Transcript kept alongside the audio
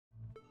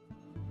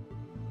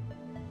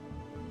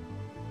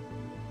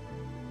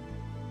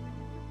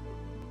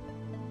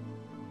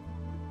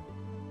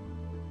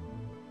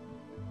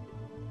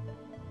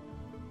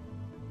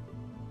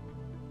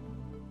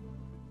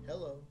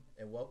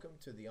and welcome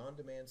to the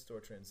on-demand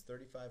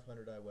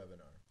StorTrends3500i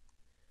webinar.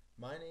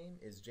 My name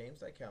is James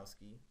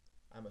Dykowski.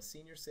 I'm a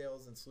Senior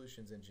Sales and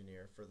Solutions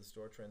Engineer for the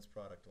StorTrends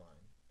product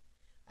line.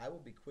 I will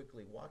be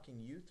quickly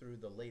walking you through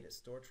the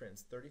latest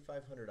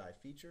StorTrends3500i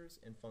features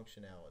and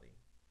functionality.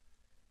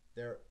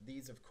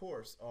 These, of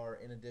course, are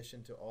in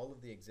addition to all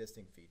of the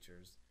existing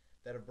features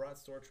that have brought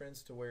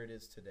StorTrends to where it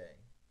is today.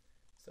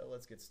 So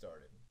let's get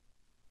started.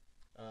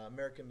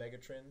 American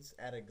Megatrends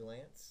at a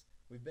glance.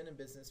 We've been in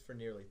business for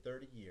nearly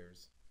 30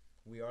 years.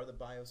 We are the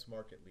BIOS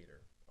market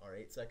leader. Our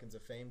 8 seconds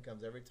of fame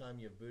comes every time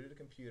you've booted a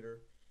computer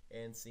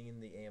and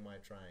seen the AMI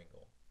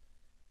triangle.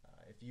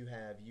 If you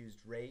have used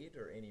RAID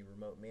or any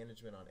remote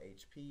management on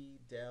HP,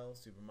 Dell,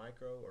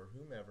 Supermicro, or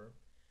whomever,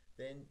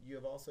 then you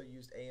have also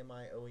used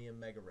AMI OEM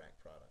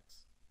MegaRack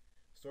products.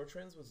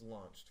 StorTrends was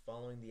launched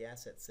following the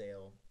asset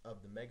sale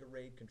of the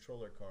MegaRAID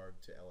controller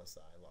card to LSI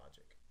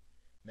Logic.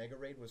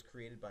 MegaRAID was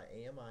created by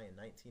AMI in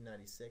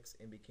 1996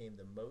 and became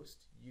the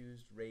most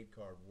used RAID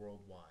card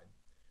worldwide.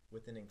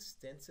 With an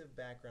extensive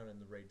background in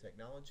the RAID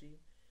technology,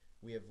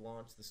 we have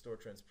launched the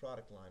StorTrends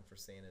product line for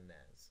SAN and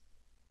NAS.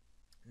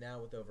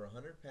 Now, with over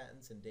 100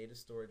 patents in data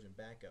storage and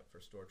backup for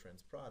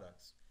StorTrends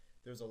products,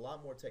 there's a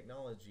lot more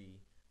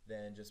technology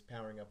than just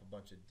powering up a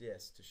bunch of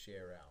disks to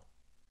share out.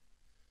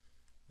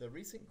 The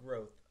recent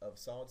growth of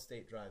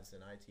solid-state drives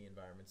in IT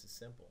environments is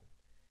simple.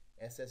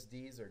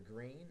 SSDs are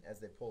green as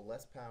they pull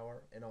less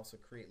power and also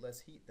create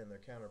less heat than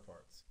their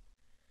counterparts.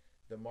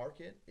 The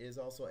market is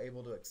also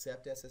able to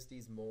accept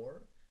SSDs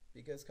more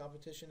because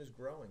competition is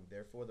growing,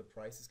 therefore the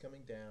price is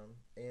coming down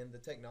and the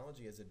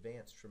technology has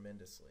advanced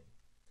tremendously.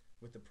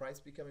 With the price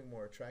becoming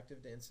more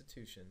attractive to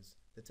institutions,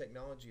 the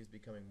technology is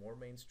becoming more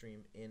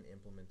mainstream in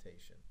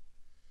implementation.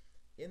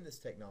 In this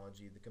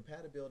technology, the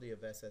compatibility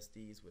of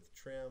SSDs with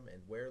trim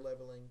and wear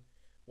leveling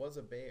was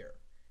a bear.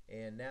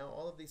 And now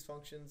all of these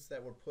functions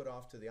that were put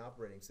off to the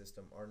operating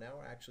system are now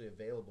actually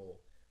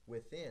available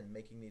within,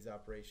 making these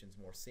operations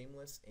more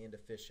seamless and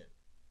efficient.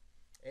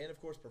 And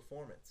of course,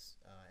 performance.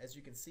 As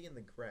you can see in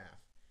the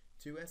graph,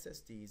 2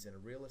 SSDs in a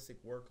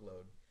realistic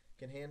workload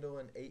can handle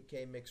an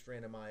 8K mixed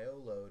random I/O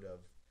load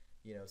of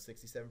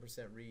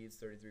 67% reads,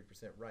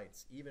 33%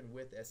 writes, even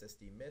with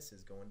SSD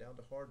misses going down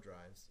to hard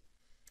drives.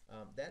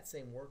 That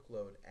same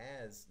workload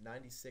as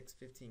 96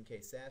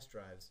 15K SAS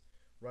drives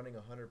running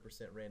 100%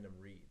 random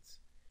reads.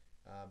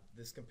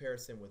 This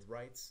comparison with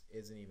writes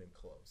isn't even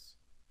close.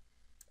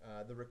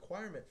 The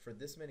requirement for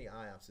this many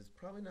IOPS is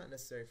probably not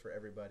necessary for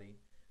everybody,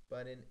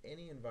 but in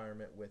any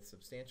environment with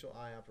substantial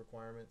IOP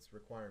requirements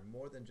requiring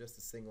more than just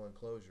a single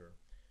enclosure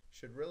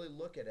should really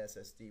look at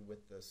SSD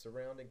with the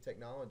surrounding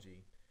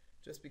technology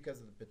just because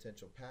of the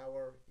potential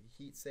power,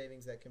 heat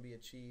savings that can be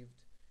achieved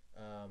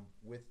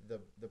with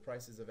the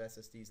prices of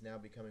SSDs now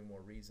becoming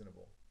more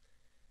reasonable.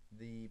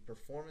 The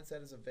performance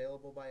that is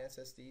available by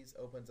SSDs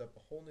opens up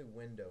a whole new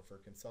window for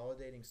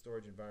consolidating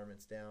storage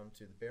environments down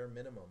to the bare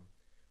minimum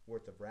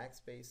worth of rack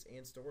space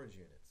and storage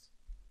units.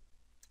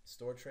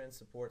 StorTrends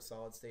supports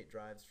solid-state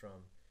drives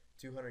from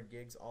 200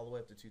 gigs all the way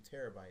up to 2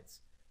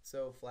 terabytes,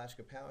 so flash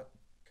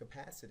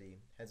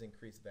capacity has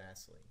increased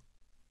vastly.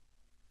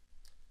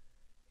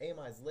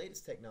 AMI's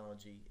latest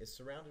technology is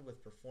surrounded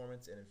with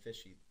performance and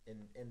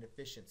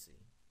efficiency.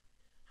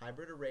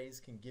 Hybrid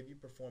arrays can give you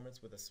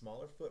performance with a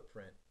smaller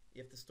footprint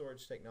if the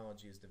storage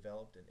technology is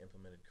developed and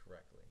implemented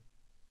correctly.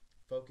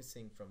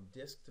 Focusing from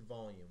disk to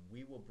volume,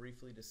 we will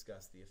briefly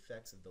discuss the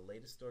effects of the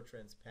latest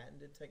StorTrends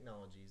patented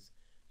technologies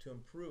to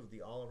improve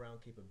the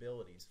all-around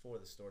capabilities for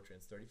the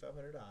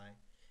StorTrends3500i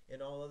and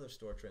all other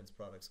StorTrends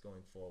products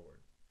going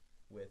forward.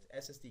 With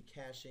SSD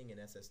caching and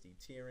SSD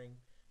tiering,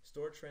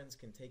 StorTrends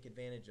can take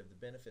advantage of the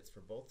benefits for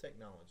both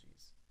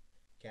technologies.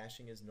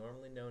 Caching is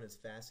normally known as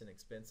fast and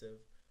expensive,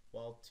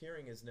 while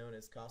tiering is known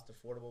as cost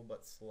affordable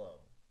but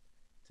slow.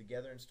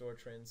 Together in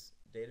StorTrends,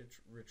 data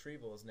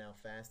retrieval is now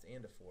fast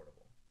and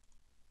affordable.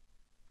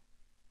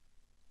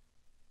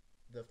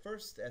 The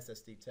first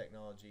SSD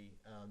technology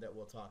that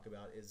we'll talk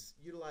about is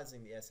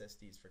utilizing the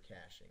SSDs for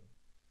caching.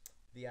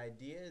 The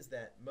idea is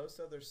that most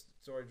other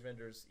storage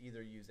vendors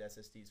either use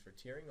SSDs for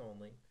tiering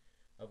only,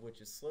 of which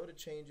is slow to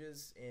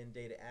changes in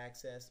data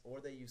access,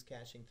 or they use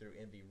caching through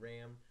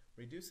NVRAM,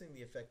 reducing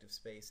the effective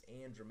space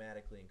and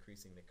dramatically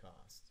increasing the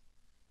cost.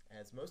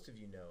 As most of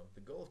you know, the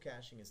goal of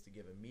caching is to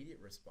give immediate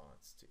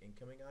response to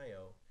incoming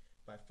I/O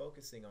by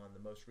focusing on the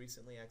most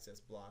recently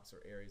accessed blocks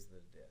or areas of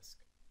the disk.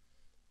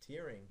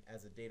 Tiering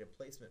as a data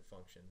placement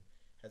function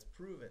has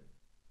proven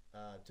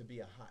to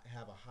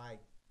have a high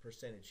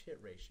percentage hit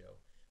ratio,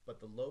 but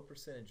the low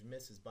percentage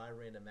misses by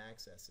random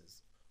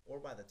accesses or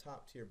by the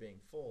top tier being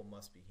full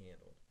must be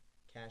handled.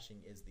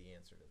 Caching is the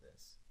answer to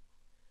this.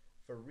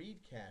 For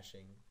read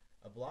caching,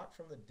 a block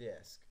from the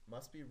disk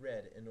must be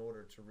read in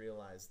order to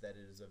realize that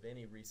it is of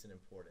any recent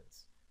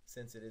importance,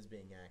 since it is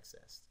being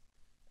accessed.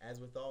 As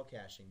with all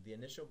caching, the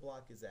initial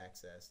block is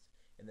accessed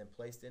and then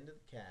placed into the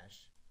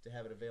cache to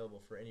have it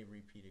available for any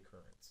repeat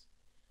occurrence.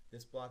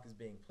 This block is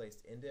being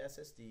placed into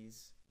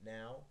SSDs.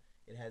 Now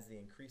it has the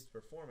increased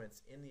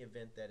performance in the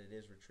event that it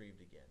is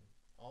retrieved again.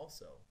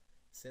 Also,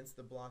 since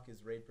the block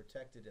is RAID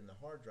protected in the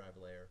hard drive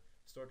layer,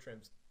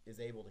 StorTrends is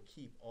able to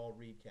keep all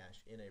read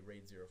cache in a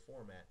RAID 0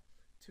 format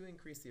to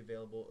increase the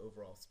available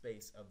overall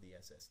space of the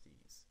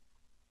SSDs.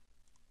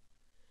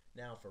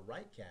 Now for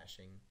write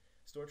caching,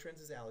 StorTrends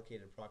has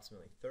allocated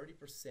approximately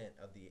 30%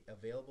 of the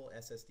available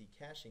SSD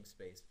caching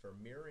space for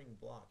mirroring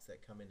blocks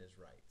that come in as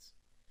writes.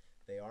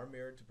 They are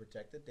mirrored to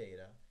protect the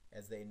data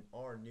as they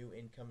are new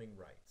incoming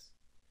writes.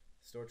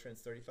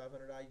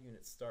 StorTrends3500i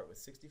units start with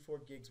 64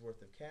 gigs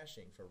worth of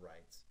caching for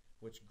writes,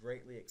 which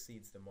greatly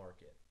exceeds the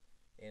market.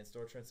 And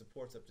StorTrends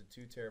supports up to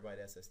 2 terabyte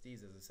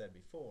SSDs, as I said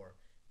before,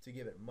 to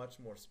give it much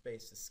more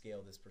space to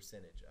scale this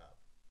percentage up.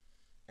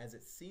 As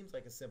it seems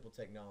like a simple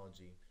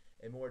technology,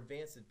 a more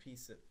advanced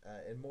piece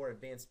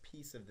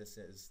of this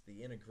is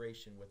the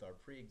integration with our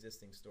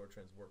pre-existing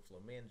StorTrends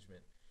workflow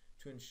management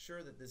to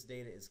ensure that this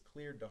data is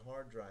cleared to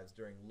hard drives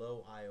during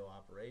low I/O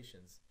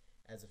operations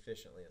as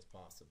efficiently as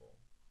possible.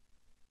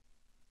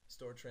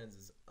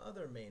 StorTrends'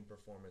 other main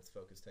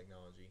performance-focused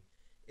technology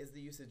is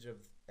the usage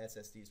of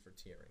SSDs for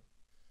tiering.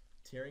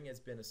 Tiering has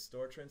been a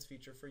StorTrends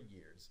feature for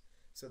years,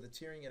 so the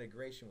tiering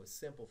integration was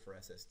simple for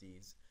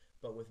SSDs,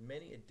 but with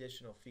many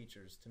additional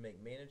features to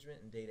make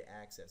management and data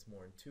access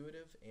more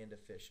intuitive and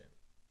efficient.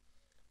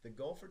 The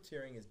goal for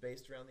tiering is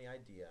based around the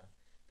idea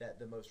that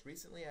the most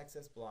recently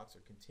accessed blocks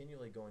are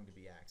continually going to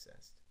be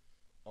accessed.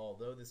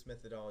 Although this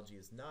methodology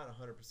is not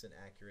 100%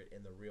 accurate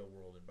in the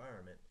real-world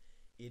environment,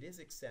 it is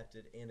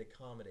accepted and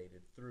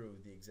accommodated through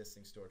the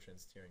existing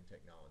StorTrends tiering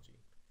technology.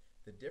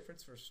 The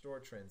difference for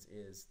StorTrends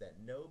is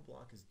that no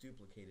block is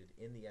duplicated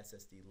in the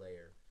SSD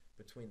layer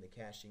between the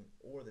caching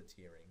or the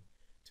tiering,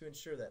 to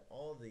ensure that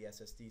all of the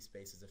SSD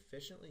space is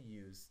efficiently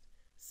used,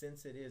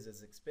 since it is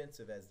as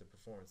expensive as the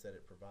performance that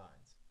it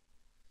provides.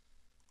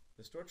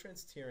 The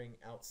StorTrends tiering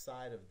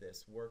outside of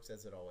this works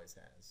as it always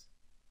has.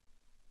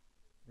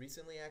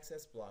 Recently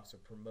accessed blocks are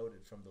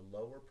promoted from the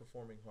lower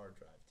performing hard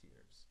drive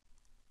tiers.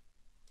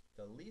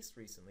 The least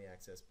recently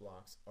accessed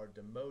blocks are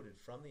demoted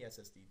from the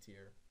SSD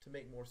tier to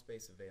make more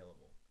space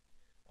available.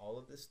 All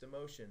of this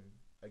demotion,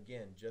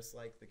 again, just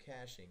like the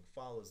caching,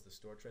 follows the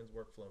StorTrends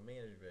workflow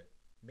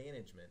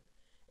management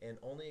and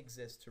only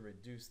exists to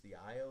reduce the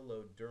I/O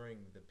load during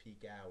the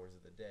peak hours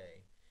of the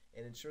day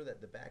and ensure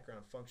that the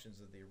background functions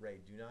of the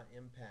array do not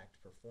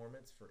impact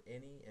performance for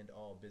any and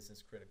all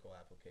business critical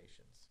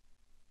applications.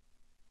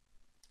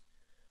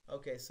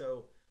 Okay,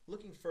 so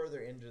looking further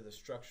into the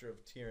structure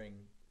of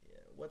tiering,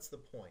 what's the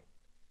point?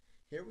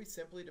 Here we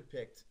simply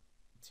depict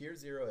tier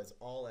 0 as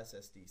all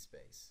SSD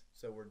space,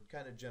 so we're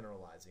kind of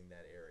generalizing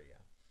that area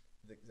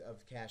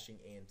of caching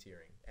and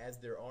tiering, as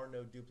there are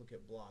no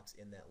duplicate blocks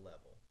in that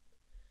level.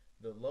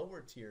 The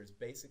lower tiers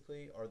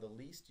basically are the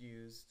least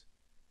used,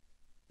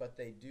 but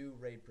they do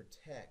RAID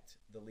protect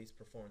the least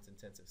performance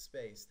intensive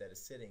space that is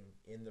sitting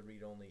in the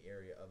read-only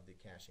area of the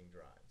caching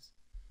drives.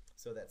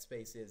 So that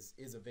space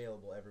is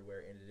available everywhere,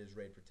 and it is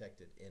RAID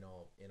protected in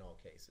all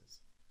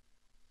cases.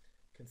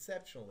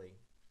 Conceptually,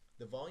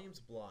 the volumes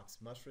blocks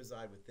must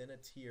reside within a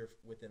tier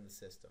within the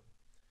system.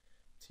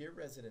 Tier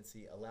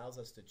residency allows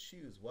us to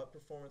choose what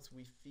performance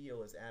we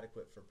feel is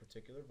adequate for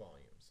particular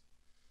volumes.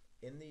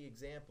 In the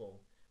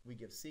example, we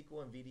give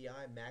SQL and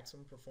VDI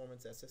maximum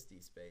performance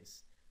SSD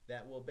space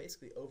that will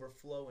basically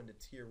overflow into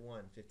tier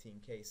 1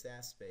 15K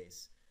SAS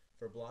space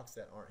for blocks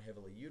that aren't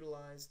heavily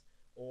utilized,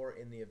 or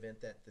in the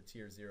event that the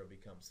tier 0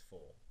 becomes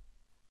full.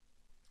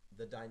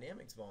 The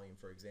dynamics volume,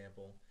 for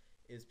example,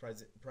 is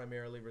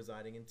primarily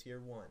residing in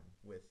tier 1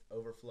 with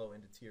overflow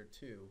into tier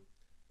 2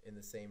 in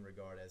the same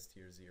regard as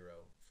tier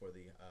 0 for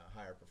the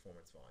higher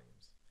performance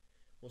volumes.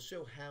 We'll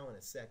show how in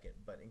a second,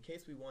 but in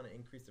case we want to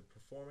increase the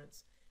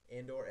performance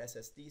and or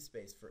SSD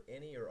space for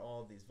any or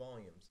all of these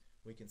volumes,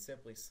 we can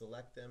simply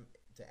select them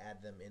to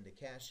add them into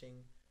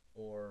caching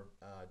or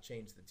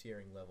change the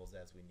tiering levels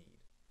as we need.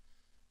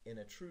 In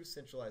a true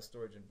centralized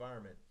storage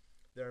environment,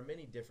 there are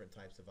many different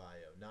types of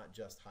I/O, not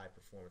just high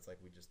performance like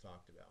we just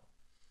talked about.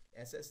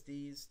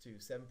 SSDs to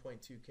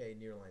 7.2K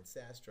nearline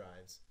SAS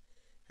drives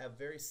have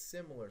very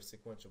similar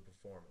sequential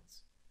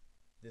performance.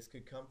 This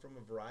could come from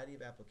a variety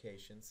of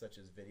applications such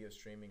as video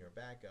streaming or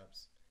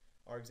backups.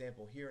 Our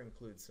example here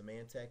includes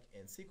Symantec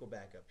and SQL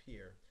backup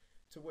here,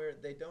 to where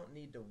they don't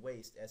need to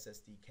waste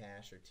SSD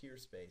cache or tier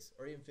space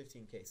or even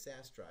 15K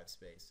SAS drive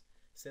space,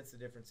 since the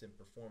difference in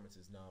performance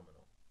is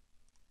nominal.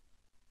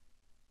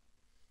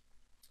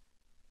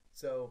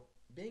 So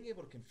being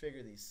able to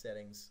configure these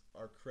settings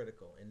are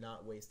critical in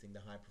not wasting the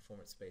high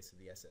performance space of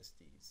the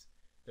SSDs.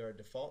 There are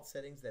default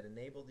settings that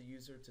enable the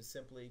user to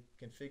simply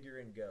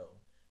configure and go,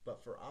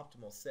 but for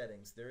optimal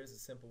settings, there is a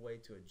simple way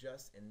to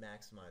adjust and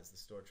maximize the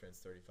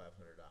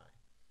StorTrends3500i.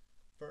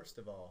 First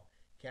of all,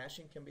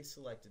 caching can be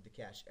selected to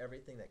cache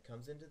everything that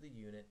comes into the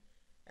unit,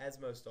 as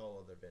most all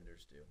other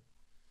vendors do.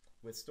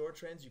 With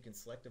StorTrends, you can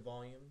select a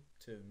volume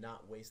to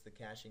not waste the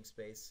caching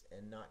space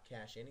and not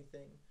cache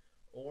anything,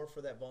 or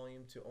for that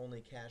volume to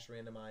only cache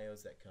random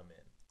IOs that come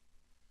in.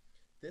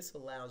 This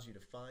allows you to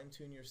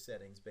fine-tune your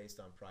settings based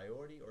on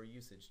priority or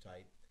usage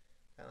type.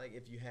 Kind of like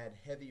if you had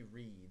heavy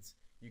reads,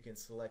 you can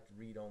select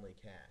read-only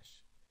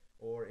cache.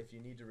 Or if you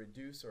need to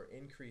reduce or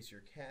increase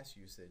your cache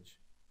usage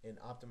in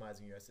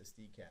optimizing your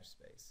SSD cache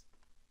space.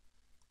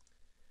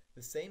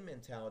 The same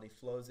mentality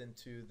flows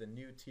into the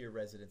new tier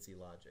residency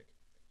logic.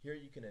 Here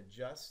you can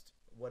adjust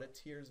what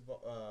tier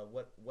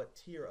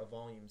of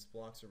volumes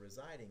blocks are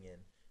residing in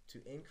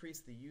to increase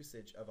the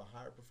usage of a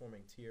higher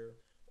performing tier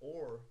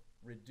or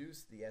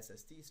reduce the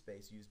SSD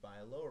space used by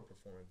a lower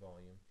performing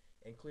volume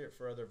and clear it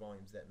for other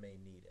volumes that may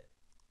need it.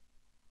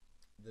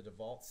 The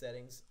default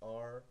settings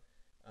are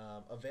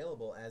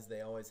available as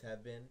they always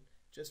have been,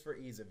 just for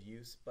ease of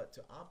use, but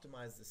to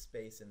optimize the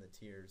space in the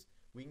tiers,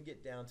 we can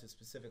get down to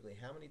specifically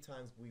how many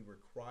times we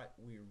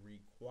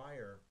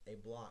require a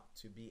block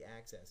to be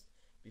accessed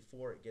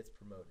before it gets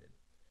promoted.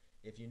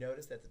 If you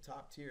notice that the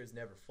top tier is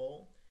never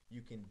full,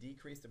 you can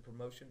decrease the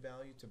promotion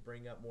value to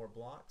bring up more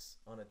blocks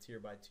on a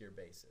tier by tier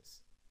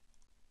basis.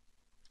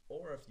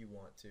 Or if you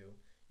want to,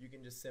 you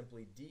can just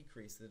simply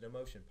decrease the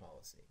demotion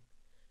policy.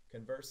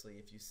 Conversely,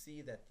 if you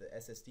see that the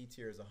SSD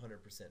tier is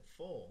 100%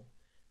 full,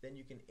 then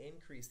you can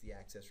increase the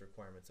access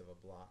requirements of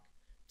a block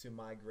to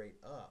migrate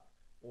up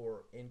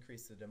or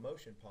increase the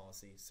demotion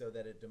policy so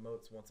that it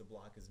demotes once a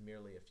block is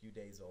merely a few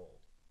days old.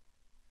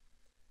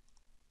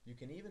 You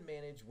can even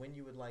manage when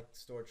you would like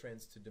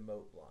StorTrends to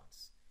demote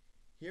blocks.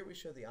 Here we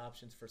show the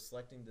options for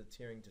selecting the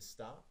tiering to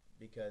stop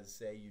because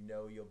say you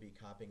know you'll be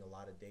copying a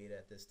lot of data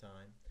at this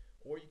time,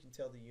 or you can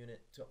tell the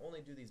unit to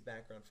only do these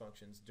background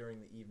functions during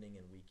the evening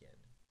and weekend.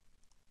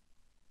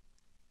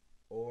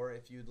 Or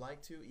if you'd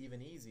like to,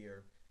 even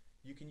easier,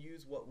 you can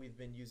use what we've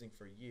been using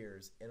for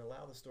years and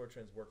allow the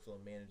StorTrends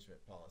workflow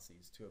management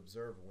policies to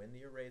observe when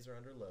the arrays are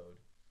under load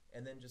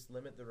and then just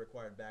limit the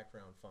required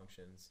background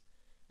functions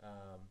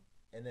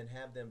and then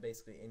have them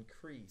basically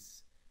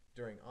increase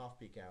during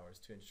off-peak hours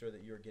to ensure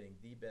that you're getting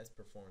the best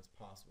performance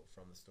possible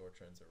from the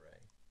StorTrends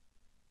array.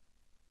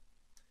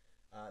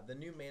 The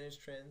new Managed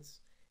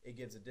Trends, it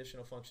gives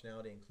additional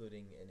functionality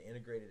including an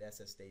integrated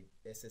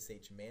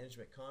SSH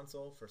management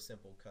console for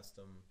simple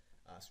custom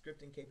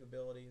scripting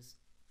capabilities,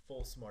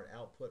 full smart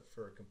output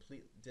for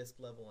complete disk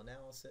level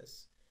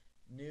analysis,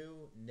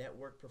 new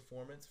network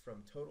performance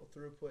from total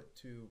throughput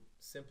to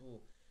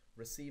simple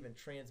receive and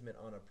transmit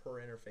on a per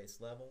interface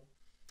level.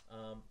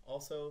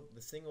 Also,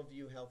 the single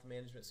view health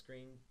management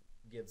screen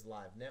gives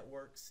live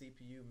network,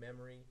 CPU,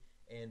 memory,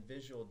 and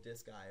visual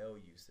disk I/O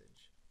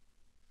usage.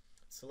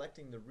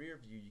 Selecting the rear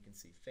view, you can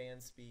see fan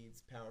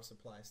speeds, power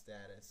supply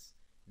status,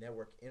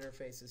 network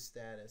interfaces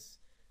status,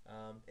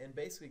 and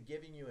basically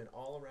giving you an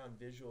all-around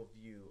visual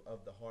view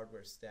of the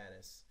hardware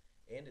status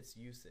and its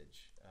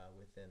usage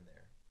within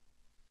there.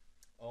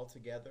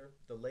 Altogether,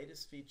 the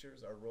latest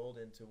features are rolled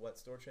into what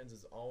StorTrends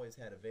has always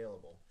had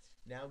available,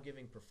 now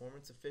giving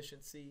performance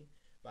efficiency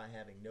by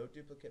having no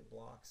duplicate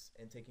blocks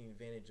and taking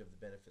advantage of the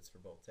benefits for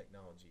both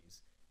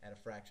technologies at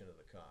a fraction of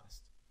the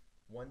cost.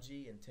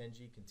 1G and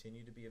 10G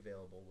continue to be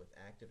available with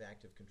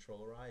active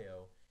controller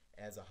I/O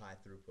as a high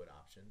throughput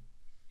option.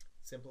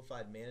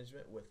 Simplified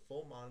management with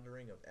full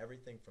monitoring of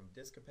everything from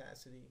disk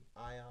capacity,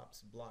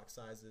 IOPS, block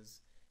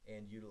sizes,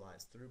 and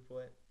utilized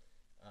throughput.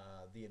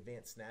 The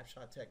advanced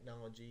snapshot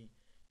technology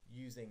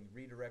using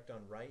redirect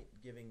on write,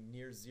 giving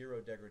near zero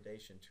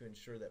degradation to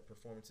ensure that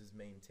performance is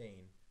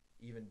maintained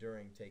even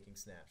during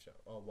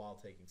while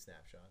taking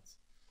snapshots.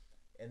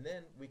 And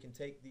then we can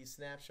take these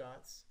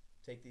snapshots,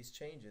 take these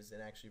changes,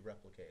 and actually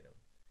replicate them.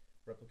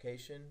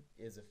 Replication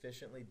is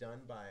efficiently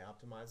done by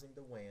optimizing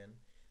the WAN,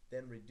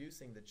 then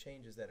reducing the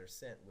changes that are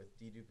sent with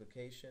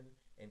deduplication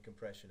and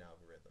compression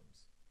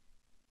algorithms.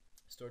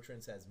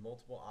 StorTrends has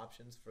multiple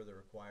options for the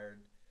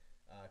required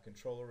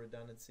controller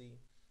redundancy,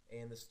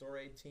 and the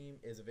StorAid team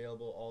is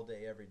available all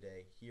day, every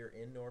day here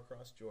in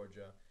Norcross,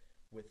 Georgia,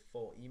 with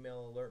full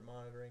email alert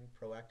monitoring,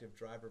 proactive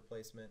driver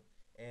placement,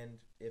 and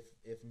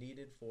if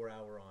needed,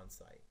 4-hour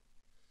on-site.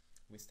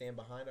 We stand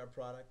behind our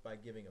product by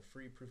giving a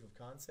free proof of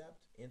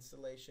concept,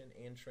 installation,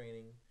 and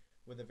training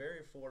with a very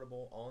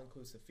affordable,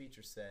 all-inclusive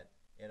feature set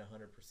and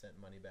 100%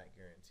 money-back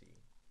guarantee.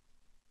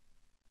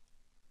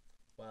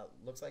 Well,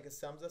 it looks like it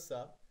sums us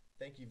up.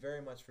 Thank you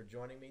very much for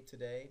joining me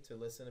today to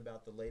listen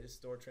about the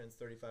latest StorTrends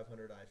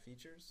 3500i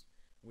features.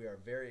 We are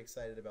very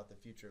excited about the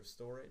future of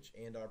storage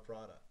and our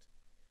product.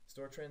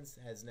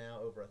 StorTrends has now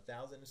over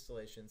 1,000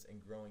 installations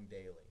and growing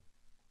daily.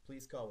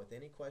 Please call with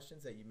any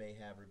questions that you may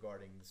have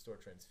regarding the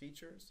StorTrends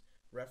features,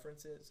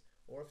 references,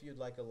 or if you'd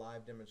like a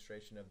live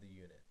demonstration of the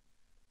unit.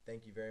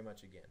 Thank you very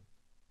much again.